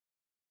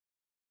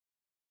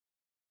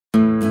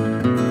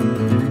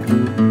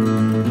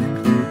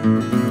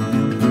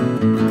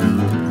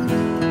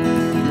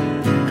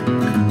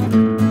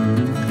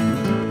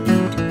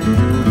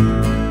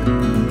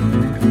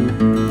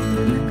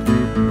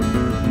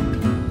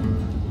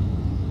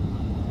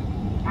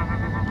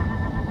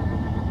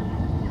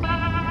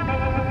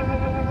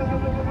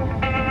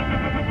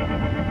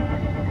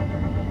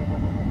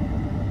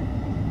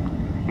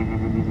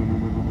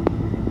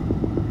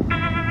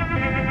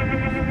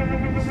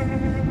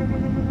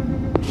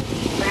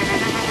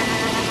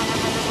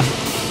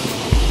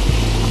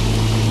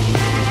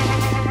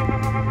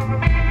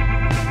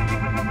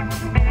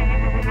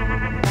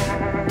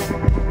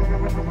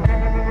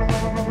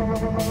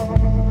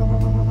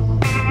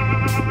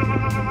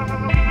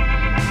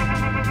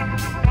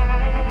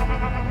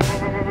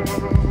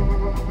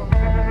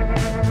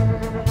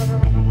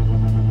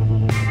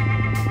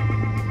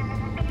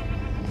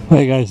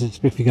Hey guys, it's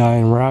Spiffyguy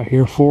and we're out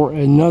here for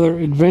another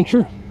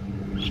adventure.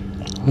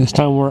 This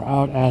time we're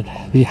out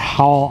at the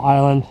Howell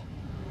Island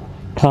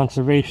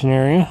Conservation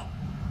Area.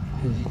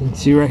 As you can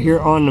see right here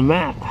on the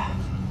map.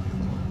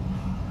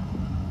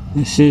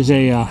 This is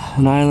an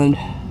island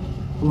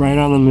right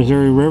on the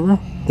Missouri River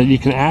that you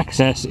can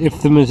access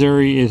if the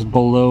Missouri is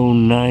below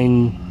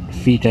 9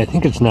 feet. I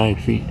think it's 9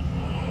 feet.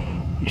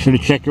 You should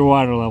have checked your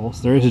water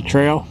levels. There is a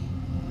trail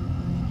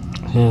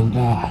and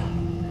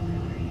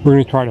we're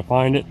going to try to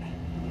find it.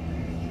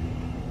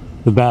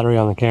 The battery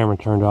on the camera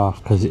turned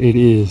off because it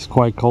is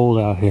quite cold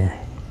out here.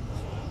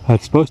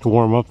 It's supposed to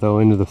warm up though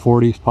into the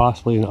 40s,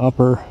 possibly in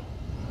upper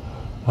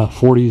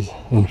 40s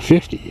and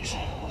 50s,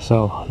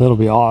 so that'll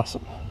be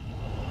awesome.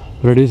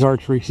 But it is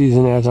archery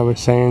season, as I was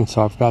saying,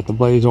 so I've got the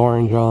blaze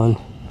orange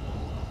on,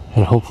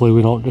 and hopefully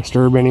we don't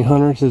disturb any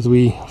hunters as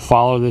we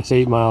follow this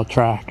 8-mile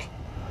track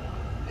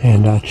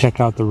and check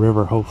out the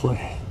river.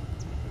 Hopefully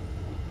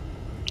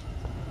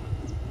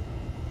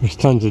there's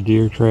tons of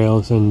deer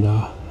trails, and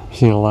I've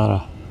seen a lot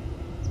of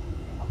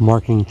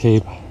marking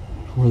tape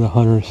where the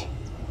hunters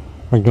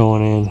are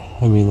going in.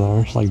 I mean,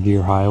 there's like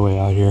deer highway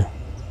out here.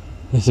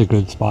 This is a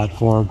good spot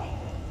for them.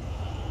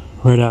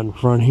 Right out in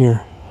front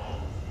here,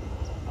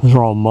 those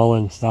are all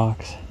mullein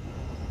stalks.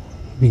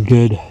 Be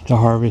good to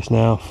harvest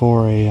now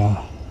for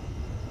a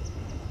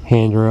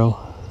hand drill.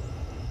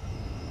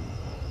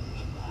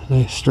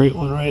 Nice straight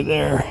one right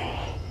there.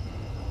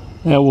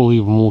 Yeah, we'll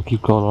leave them. We'll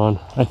keep going on.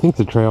 I think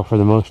the trail for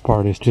the most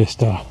part is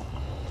just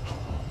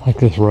like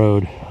this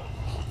road.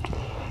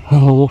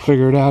 We'll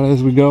figure it out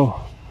as we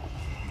go.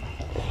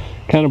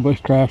 Kind of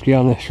bushcrafty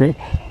on this trip.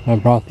 I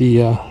brought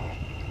the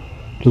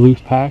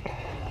Duluth pack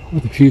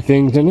with a few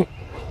things in it.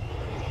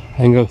 I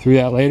can go through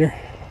that later.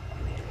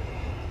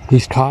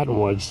 These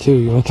cottonwoods too.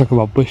 You want to talk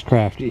about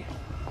bushcrafty?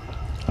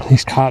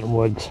 These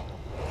cottonwoods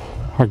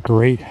are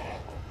great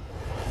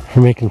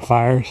for making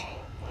fires.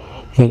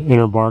 That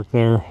inner bark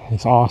there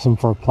is awesome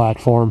for a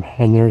platform,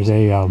 and there's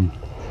a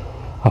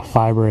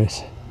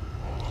fibrous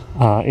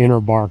inner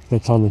bark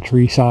that's on the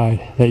tree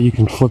side that you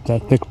can flip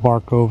that thick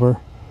bark over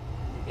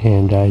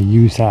and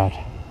use that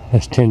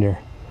as tinder.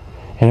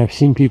 And I've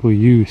seen people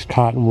use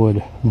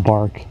cottonwood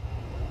bark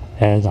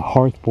as a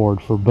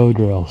hearthboard for bow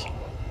drills.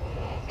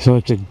 So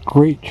it's a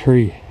great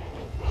tree,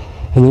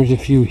 and there's a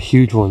few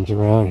huge ones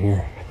around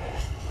here.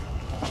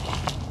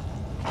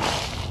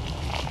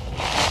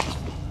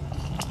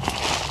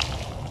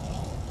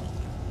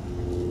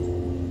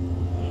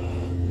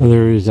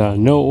 There is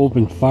no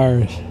open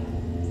fires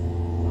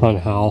on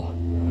Howell,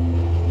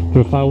 but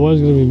if I was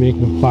going to be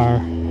making a fire,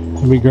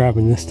 I'd be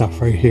grabbing this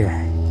stuff right here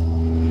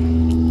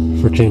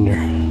for tinder.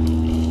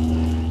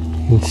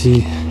 You can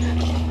see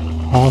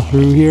all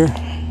through here,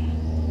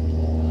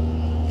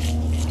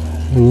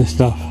 and this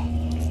stuff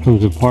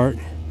comes apart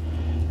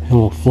and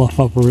will fluff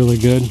up really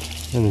good,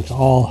 and it's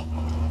all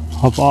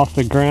up off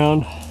the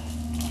ground.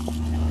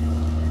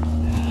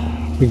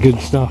 The good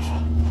stuff.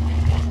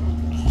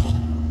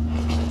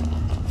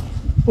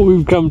 Well,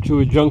 we've come to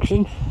a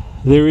junction.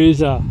 There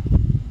is a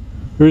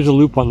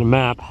loop on the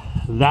map.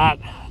 That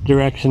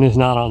direction is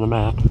not on the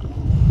map.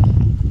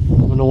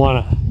 I'm going to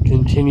want to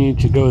continue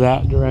to go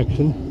that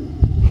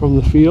direction from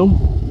the field.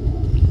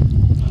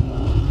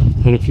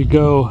 And if you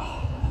go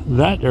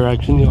that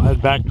direction, you'll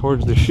head back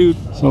towards the chute.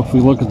 So if we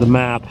look at the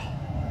map,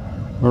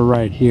 we're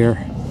right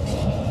here.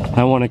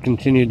 I want to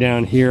continue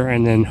down here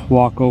and then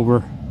walk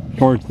over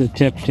towards the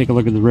tip, take a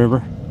look at the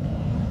river.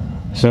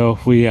 So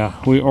if we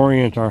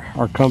orient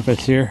our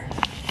compass here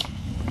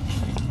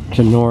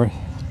to north,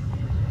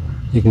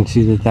 you can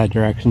see that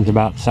direction's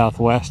about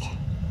southwest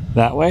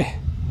that way,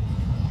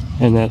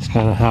 and that's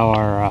kind of how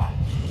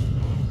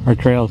our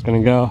trail is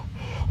going to go.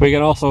 We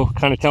can also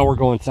kind of tell we're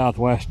going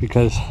southwest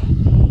because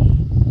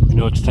we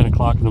know it's 10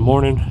 o'clock in the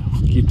morning.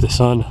 If we keep the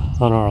sun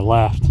on our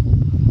left,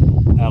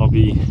 that'll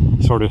be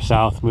sort of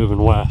south moving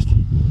west,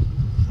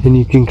 and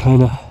you can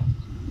kind of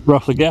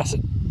roughly guess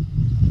it.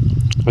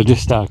 I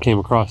just came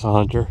across a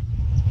hunter.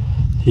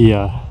 He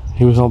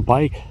was on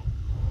bike,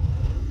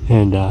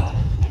 and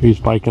he was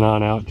biking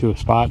on out to a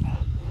spot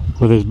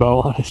with his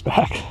bow on his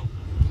back.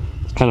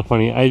 It's kind of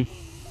funny.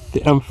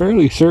 I'm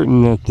fairly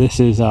certain that this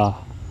is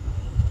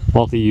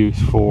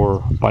multi-use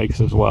for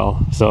bikes as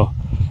well. So,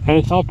 and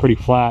it's all pretty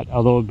flat,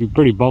 although it'd be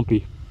pretty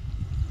bumpy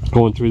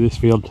going through this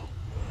field.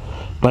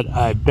 But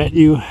I bet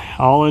you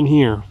all in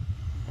here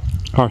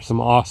are some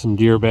awesome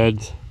deer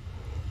beds,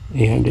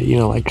 and you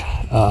know, like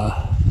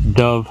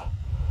dove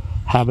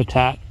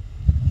habitat.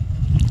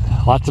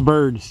 Lots of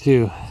birds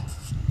too.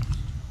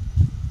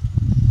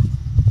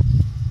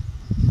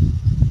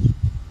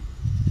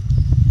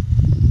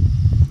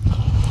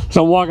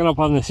 So I'm walking up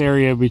on this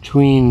area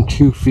between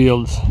two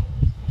fields.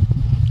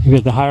 You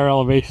got the higher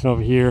elevation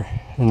over here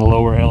and the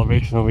lower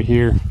elevation over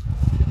here,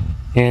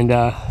 and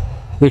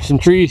there's some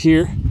trees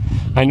here.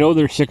 I know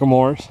they're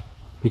sycamores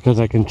because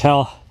I can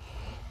tell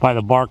by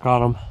the bark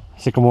on them.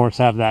 Sycamores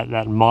have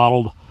that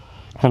mottled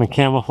kind of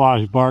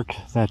camouflage bark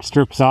that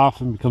strips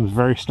off and becomes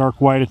very stark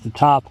white at the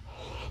top.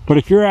 But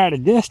if you're at a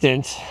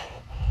distance,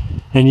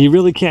 And you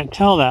really can't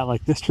tell that,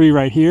 like this tree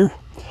right here.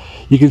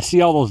 You can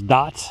see all those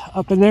dots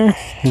up in there.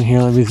 And here,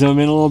 let me zoom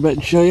in a little bit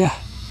and show you.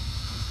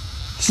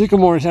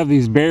 Sycamores have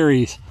these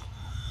berries,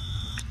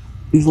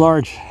 these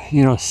large,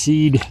 you know,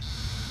 seed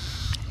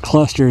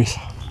clusters.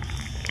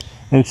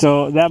 And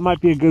so that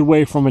might be a good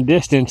way from a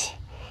distance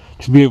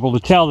to be able to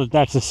tell that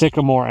that's a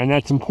sycamore. And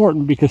that's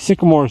important because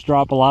sycamores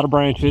drop a lot of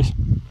branches.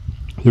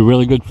 They're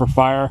really good for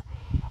fire,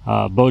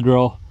 bow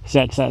drill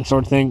sets, that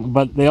sort of thing,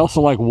 but they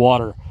also like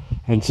water.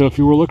 And so if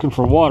you were looking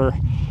for water,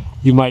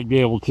 you might be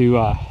able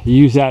to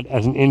use that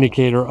as an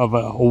indicator of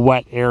a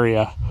wet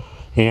area.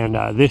 And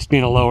this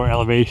being a lower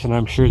elevation,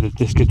 I'm sure that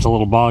this gets a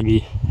little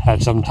boggy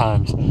at some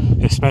times,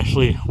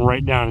 especially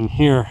right down in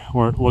here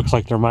where it looks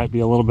like there might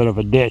be a little bit of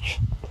a ditch.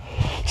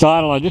 So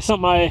I don't know, just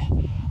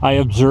something I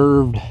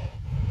observed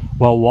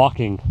while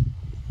walking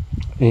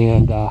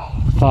and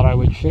thought I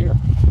would share.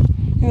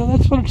 You know,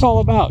 that's what it's all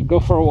about. Go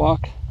for a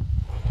walk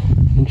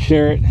and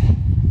share it. I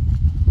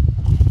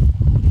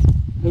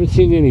haven't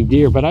seen any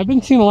deer, but I've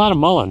been seeing a lot of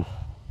mullein.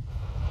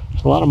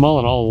 There's a lot of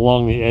mullein all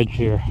along the edge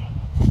here.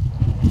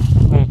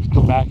 I might have to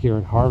come back here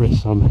and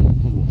harvest some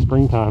in the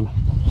springtime.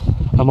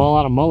 I'm all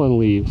out of mullein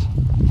leaves.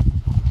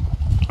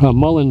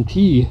 Mullein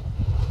tea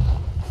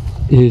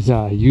is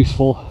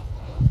useful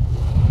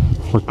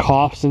for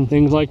coughs and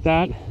things like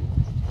that.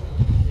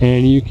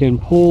 And you can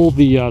pull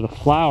the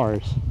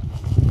flowers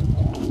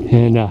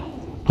and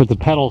put the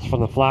petals from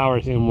the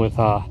flowers in with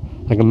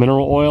like a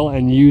mineral oil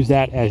and use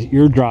that as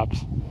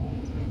eardrops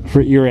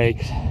for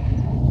earaches.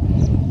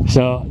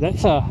 So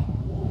that's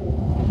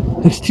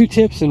 2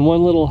 tips in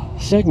one little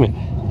segment.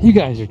 You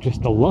guys are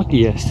just the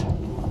luckiest.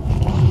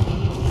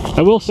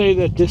 I will say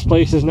that this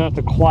place is not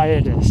the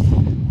quietest.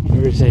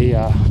 There's you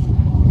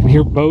can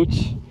hear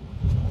boats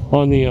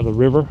on the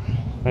river.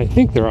 I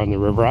think they're on the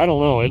river. I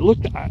don't know. It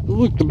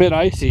looked a bit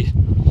icy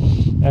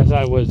as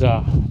I was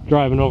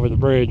driving over the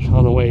bridge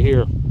on the way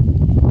here.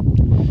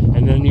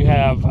 And then you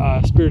have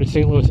Spirit of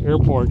St. Louis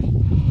Airport,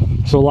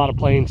 so a lot of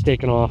planes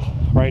taking off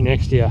right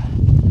next to you.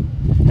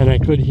 And I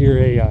could hear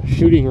a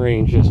shooting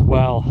range as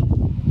well,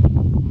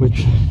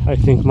 which I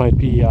think might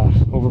be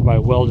over by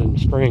Weldon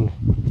Spring.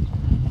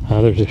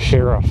 There's a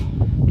sheriff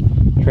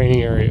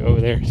training area over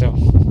there, so I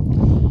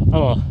don't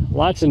know,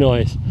 lots of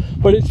noise,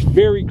 but it's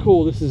very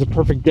cool. This is a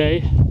perfect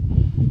day.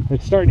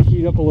 It's starting to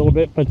heat up a little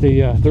bit, but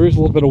there is a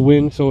little bit of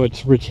wind, so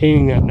it's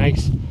retaining that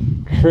nice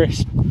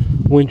crisp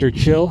winter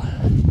chill,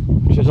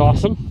 which is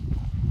awesome.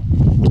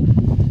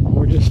 And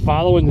we're just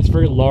following this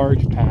very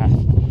large path.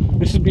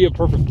 This would be a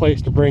perfect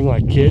place to bring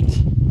like kids,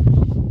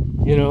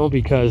 you know,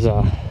 because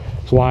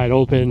it's wide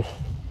open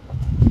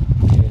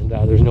and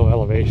there's no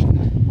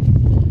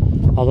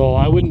elevation. Although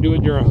I wouldn't do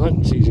it during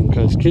hunting season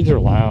because kids are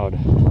loud.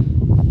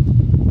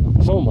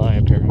 So am I,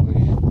 apparently.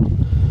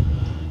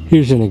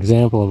 Here's an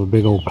example of a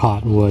big old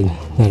cottonwood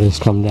that has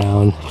come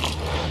down.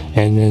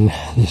 And then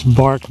this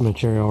bark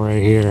material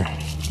right here.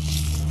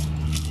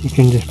 You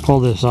can just pull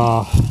this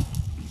off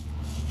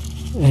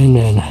and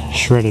then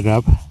shred it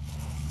up,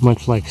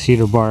 much like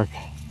cedar bark,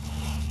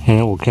 and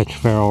it will catch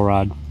ferro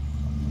rod.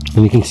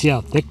 And you can see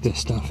how thick this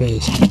stuff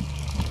is.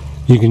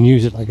 You can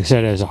use it, like I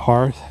said, as a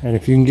hearth, and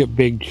if you can get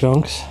big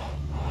chunks,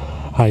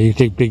 you can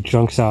take big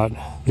chunks out.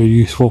 They're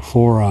useful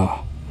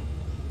for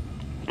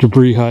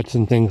debris huts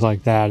and things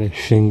like that, as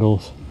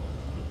shingles.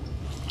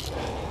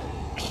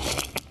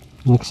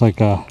 Looks like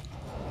a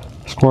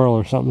squirrel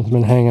or something's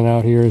been hanging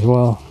out here as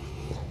well,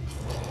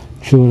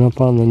 chewing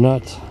up on the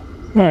nuts.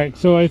 Alright,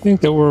 so I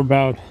think that we're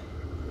about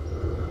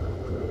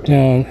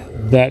down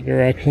that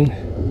direction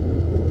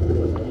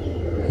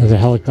as the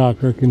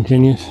helicopter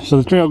continues.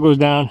 So the trail goes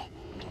down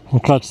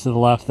and cuts to the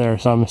left there,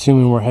 so I'm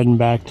assuming we're heading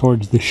back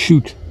towards the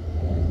chute.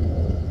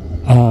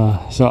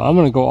 So I'm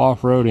going to go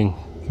off-roading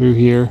through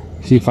here,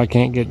 see if I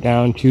can't get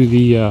down to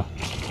the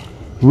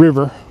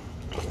river.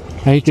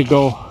 I hate to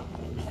go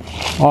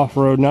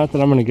off-road, not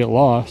that I'm going to get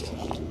lost,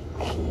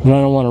 and I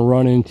don't want to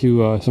run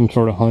into some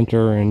sort of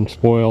hunter and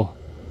spoil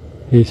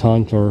his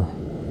hunt or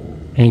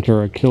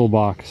enter a kill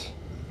box.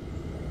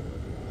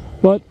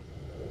 But,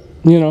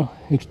 you know,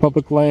 it's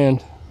public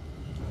land.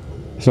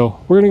 So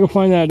we're going to go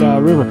find that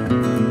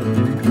river.